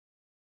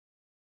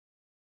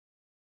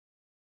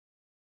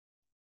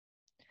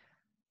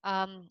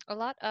A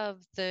lot of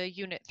the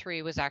Unit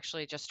 3 was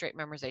actually just straight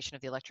memorization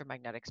of the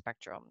electromagnetic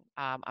spectrum.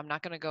 I'm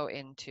not going to go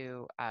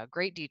into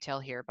great detail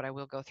here, but I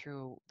will go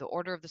through the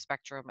order of the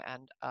spectrum,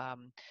 and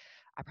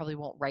I probably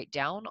won't write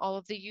down all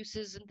of the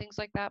uses and things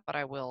like that, but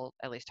I will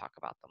at least talk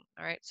about them.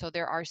 All right, so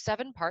there are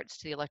 7 parts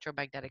to the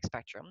electromagnetic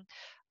spectrum,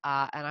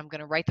 and I'm going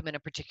to write them in a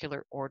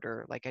particular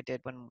order like I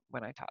did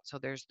when I taught. So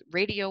there's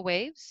radio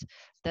waves,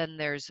 then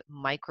there's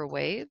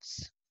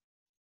microwaves,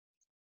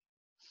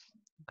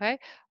 okay?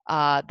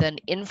 Then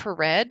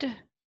infrared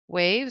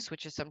waves,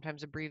 which is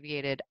sometimes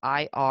abbreviated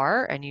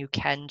IR, and you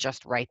can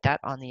just write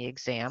that on the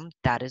exam.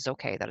 That is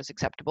okay, that is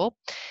acceptable.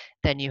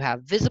 Then you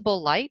have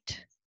visible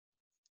light,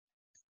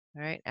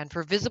 all right? And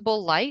for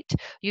visible light,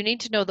 you need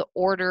to know the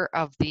order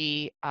of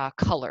the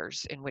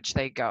colors in which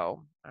they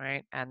go, all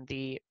right? And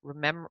the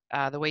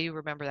way you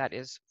remember that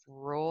is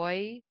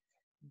Roy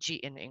G,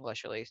 in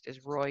English at least,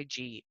 is Roy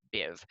G.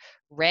 Biv.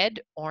 Red,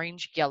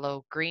 orange,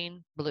 yellow,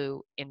 green,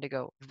 blue,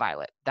 indigo,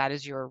 violet. That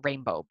is your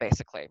rainbow,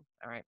 basically.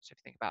 All right. So if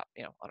you think about,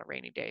 on a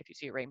rainy day, if you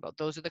see a rainbow,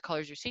 those are the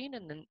colors you're seeing,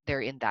 and then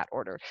they're in that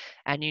order.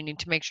 And you need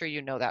to make sure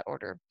you know that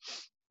order.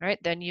 All right.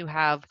 Then you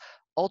have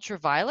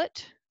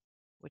ultraviolet,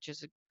 which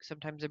is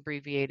sometimes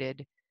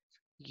abbreviated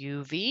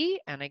UV.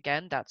 And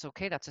again, that's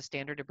okay. That's a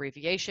standard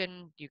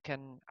abbreviation. You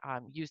can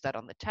use that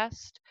on the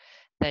test.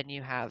 Then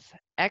you have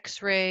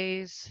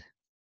X-rays,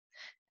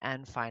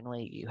 and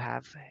finally, you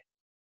have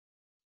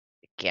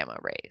gamma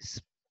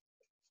rays.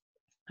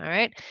 All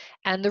right.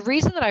 And the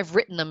reason that I've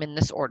written them in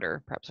this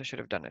order, perhaps I should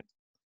have done it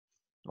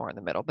more in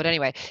the middle, but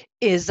anyway,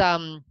 is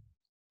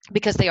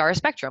because they are a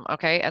spectrum.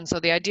 Okay. And so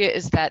the idea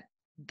is that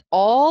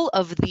all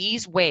of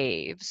these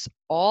waves,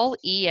 all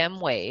EM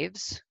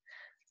waves,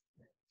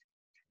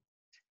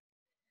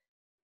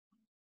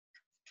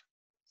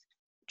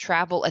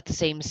 travel at the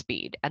same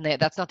speed. And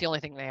that's not the only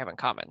thing they have in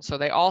common. So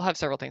they all have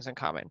several things in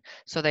common.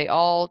 So they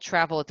all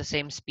travel at the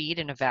same speed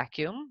in a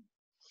vacuum.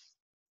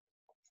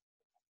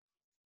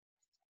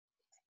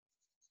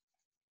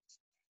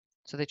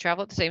 So they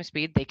travel at the same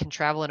speed. They can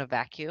travel in a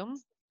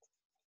vacuum.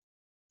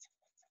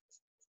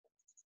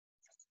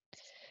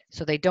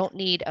 So they don't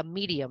need a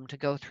medium to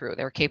go through.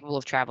 They're capable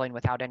of traveling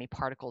without any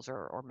particles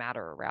or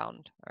matter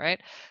around, all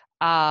right?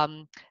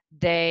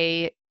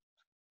 They,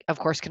 of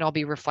course, can all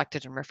be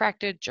reflected and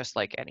refracted, just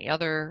like any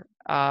other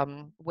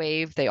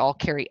wave. They all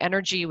carry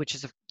energy, which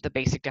is the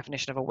basic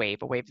definition of a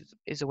wave. A wave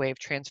is a way of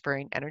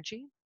transferring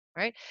energy,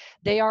 right?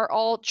 They are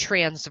all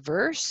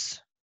transverse.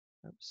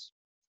 Oops.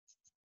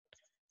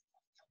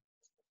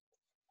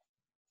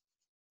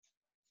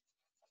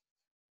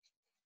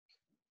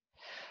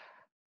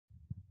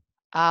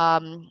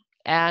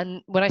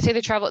 And when I say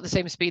they travel at the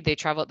same speed, they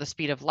travel at the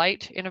speed of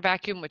light in a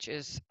vacuum, which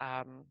is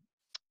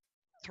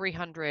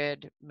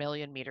 300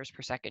 million meters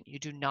per second. You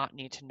do not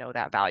need to know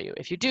that value.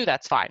 If you do,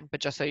 that's fine, but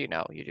just so you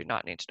know, you do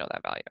not need to know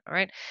that value, all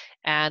right?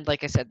 And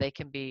like I said, they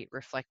can be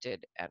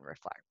reflected and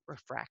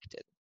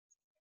refracted.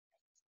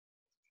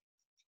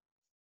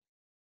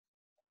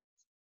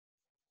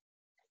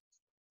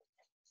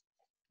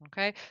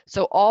 Okay,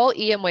 so all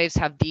EM waves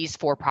have these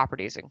 4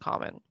 properties in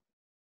common.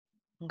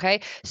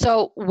 Okay,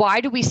 so why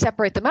do we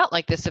separate them out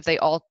like this if they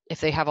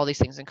have all these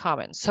things in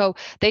common? So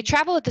they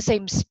travel at the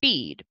same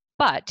speed,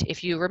 but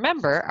if you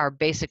remember, our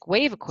basic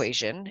wave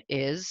equation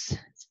is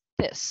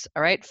this,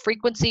 all right?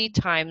 Frequency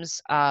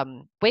times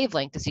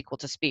wavelength is equal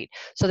to speed.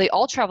 So they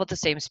all travel at the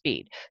same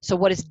speed. So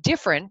what is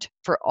different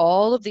for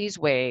all of these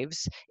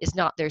waves is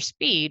not their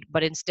speed,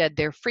 but instead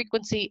their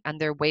frequency and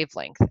their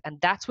wavelength. And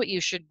that's what you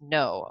should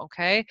know,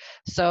 okay?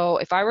 So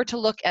if I were to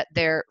look at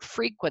their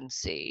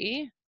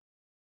frequency,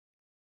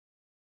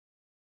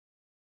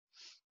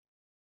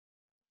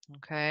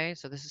 okay,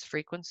 so this is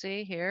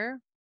frequency here.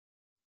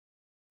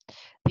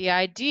 The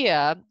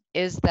idea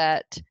is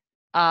that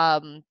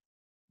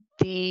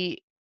the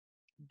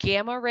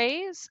gamma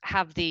rays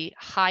have the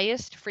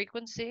highest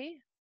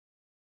frequency,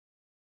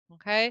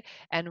 okay,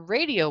 and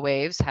radio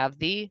waves have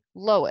the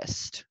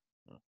lowest.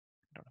 I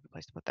don't have a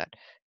place to put that.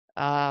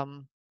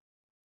 All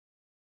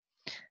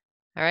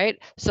right,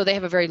 so they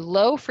have a very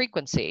low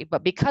frequency,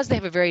 but because they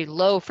have a very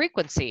low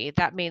frequency,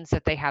 that means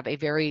that they have a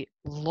very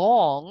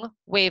long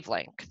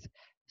wavelength.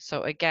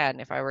 So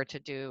again, if I were to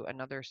do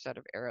another set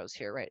of arrows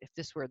here, right, if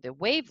this were the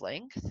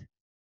wavelength,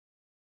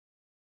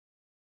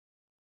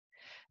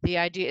 the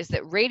idea is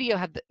that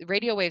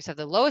radio waves have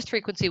the lowest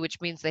frequency,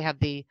 which means they have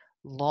the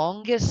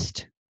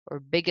longest or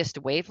biggest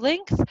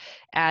wavelength,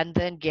 and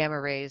then gamma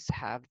rays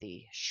have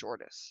the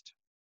shortest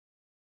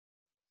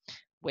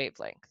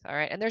wavelength. All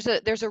right, and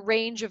there's a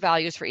range of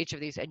values for each of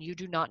these, and you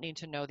do not need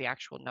to know the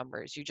actual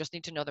numbers. You just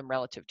need to know them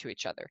relative to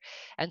each other.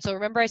 And so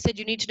remember, I said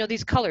you need to know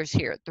these colors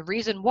here. The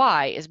reason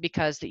why is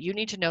because that you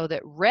need to know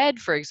that red,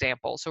 for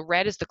example, so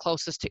red is the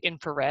closest to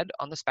infrared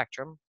on the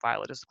spectrum.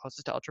 Violet is the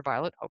closest to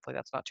ultraviolet. Hopefully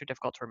that's not too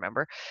difficult to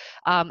remember.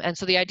 And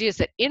so the idea is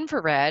that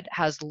infrared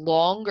has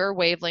longer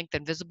wavelength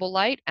than visible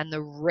light, and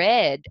the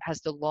red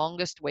has the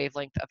longest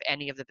wavelength of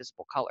any of the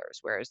visible colors,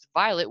 whereas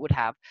violet would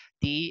have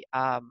the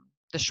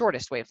the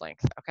shortest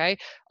wavelength, okay?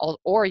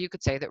 Or you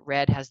could say that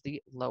red has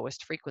the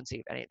lowest frequency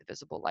of any of the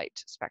visible light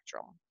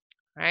spectrum,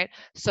 right?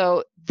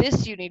 So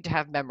this you need to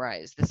have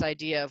memorized, this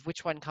idea of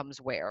which one comes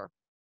where.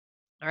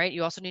 All right,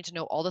 you also need to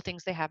know all the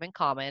things they have in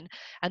common.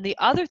 And the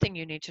other thing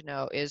you need to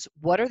know is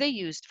what are they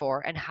used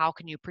for and how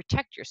can you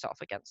protect yourself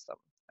against them?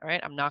 All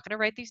right, I'm not going to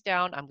write these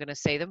down. I'm going to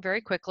say them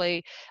very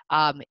quickly.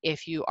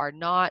 If you are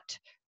not,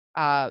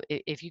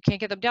 if you can't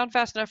get them down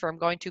fast enough or I'm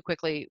going too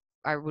quickly,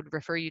 I would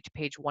refer you to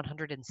page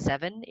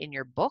 107 in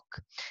your book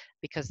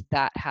because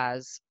that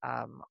has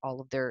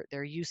all of their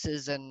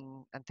uses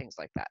and things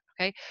like that.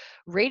 Okay,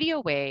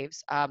 radio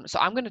waves. So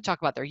I'm going to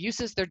talk about their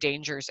uses, their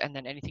dangers, and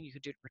then anything you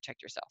could do to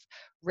protect yourself.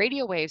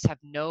 Radio waves have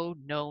no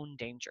known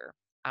danger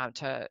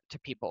to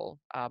people,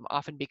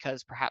 often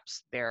because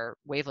perhaps their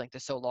wavelength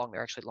is so long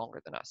they're actually longer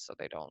than us, so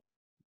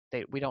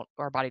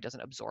our body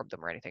doesn't absorb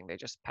them or anything, they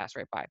just pass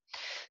right by.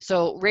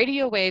 So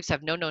radio waves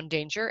have no known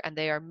danger, and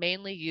they are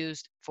mainly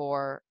used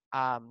for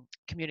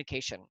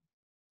communication,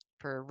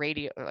 for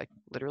radio, like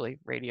literally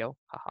radio,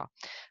 haha.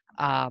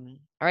 All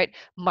right,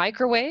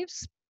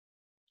 microwaves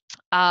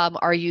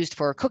are used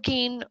for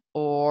cooking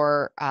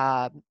or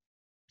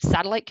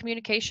satellite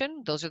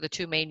communication. Those are the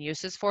two main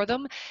uses for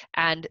them.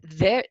 And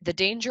the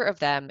danger of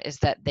them is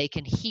that they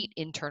can heat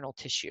internal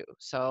tissue.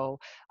 So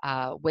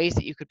ways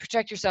that you could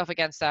protect yourself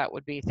against that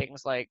would be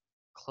things like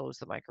close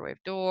the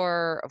microwave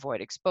door,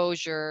 avoid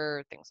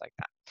exposure, things like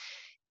that.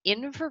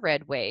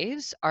 Infrared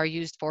waves are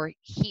used for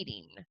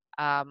heating.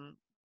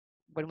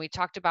 When we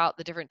talked about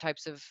the different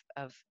types of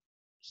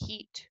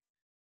heat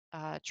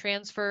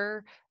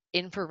transfer,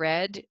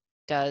 infrared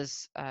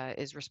is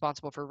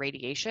responsible for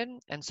radiation.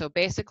 And so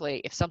basically,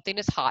 if something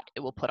is hot, it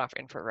will put off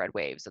infrared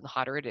waves, and the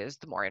hotter it is,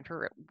 the more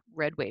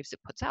infrared waves it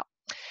puts out.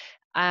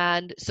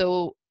 And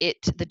so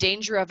the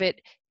danger of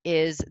it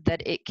is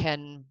that it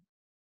can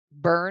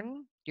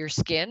burn your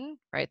skin,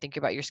 right? Think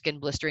about your skin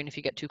blistering if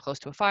you get too close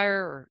to a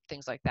fire or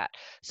things like that.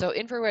 So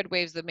infrared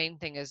waves, the main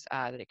thing is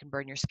that it can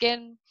burn your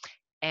skin.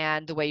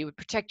 And the way you would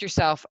protect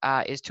yourself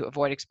is to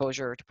avoid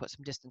exposure, to put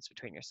some distance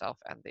between yourself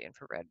and the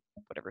infrared,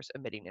 whatever's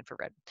emitting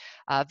infrared.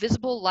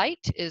 Visible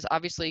light is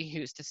obviously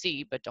used to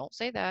see, but don't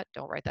say that.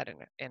 Don't write that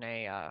in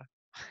a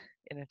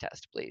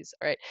test, please.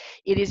 All right.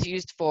 It is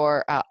used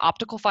for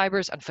optical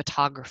fibers and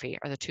photography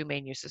are the two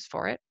main uses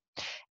for it.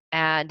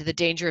 And the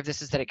danger of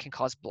this is that it can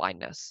cause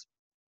blindness.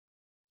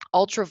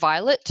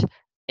 Ultraviolet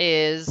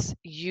is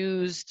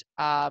used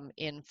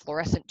in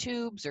fluorescent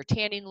tubes or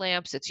tanning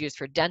lamps. It's used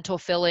for dental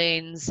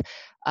fillings,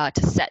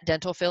 to set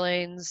dental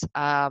fillings.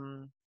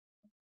 I'm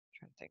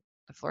trying to think.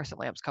 The fluorescent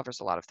lamps covers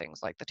a lot of things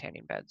like the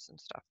tanning beds and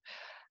stuff.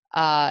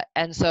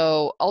 And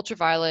so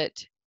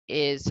ultraviolet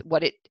is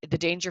the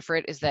danger for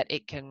it is that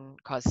it can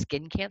cause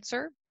skin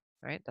cancer,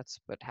 right? That's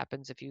what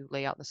happens if you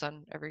lay out in the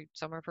sun every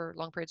summer for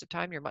long periods of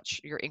time.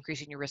 You're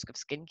increasing your risk of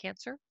skin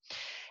cancer.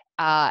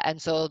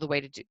 And so the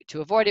way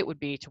to avoid it would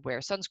be to wear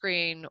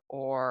sunscreen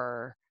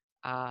or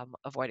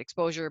avoid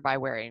exposure by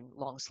wearing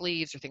long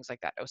sleeves or things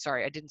like that. Oh,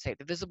 sorry, I didn't say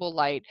the visible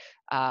light.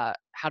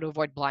 How to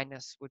avoid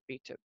blindness would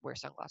be to wear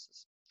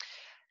sunglasses.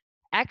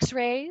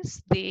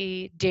 X-rays,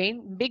 the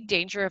big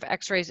danger of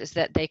X-rays is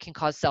that they can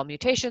cause cell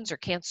mutations or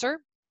cancer.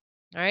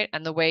 All right,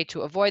 and the way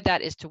to avoid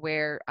that is to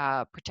wear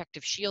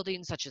protective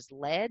shielding such as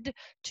lead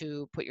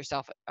to put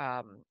yourself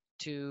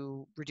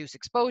to reduce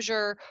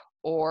exposure,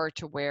 or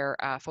to wear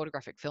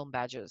photographic film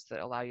badges that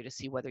allow you to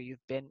see whether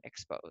you've been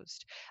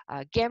exposed.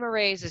 Gamma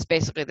rays is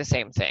basically the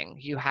same thing.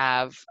 You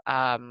have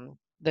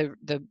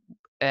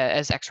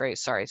as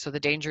X-rays, sorry. So the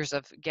dangers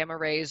of gamma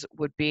rays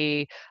would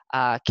be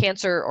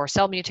cancer or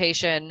cell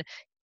mutation.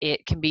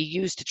 It can be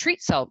used to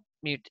treat to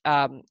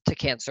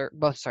cancer.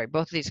 Both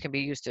of these can be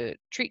used to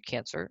treat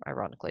cancer,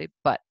 ironically.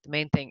 But the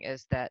main thing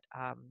is that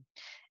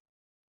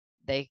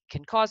they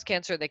can cause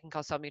cancer, they can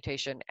cause cell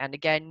mutation, and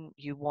again,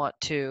 you want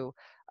to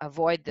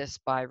avoid this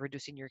by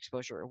reducing your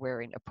exposure or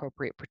wearing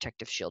appropriate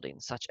protective shielding,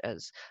 such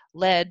as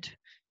lead.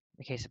 In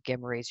the case of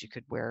gamma rays, you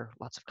could wear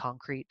lots of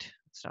concrete.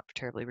 It's not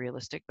terribly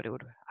realistic, but it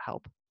would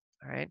help.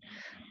 All right.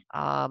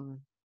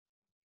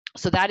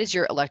 So that is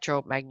your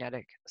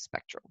electromagnetic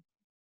spectrum.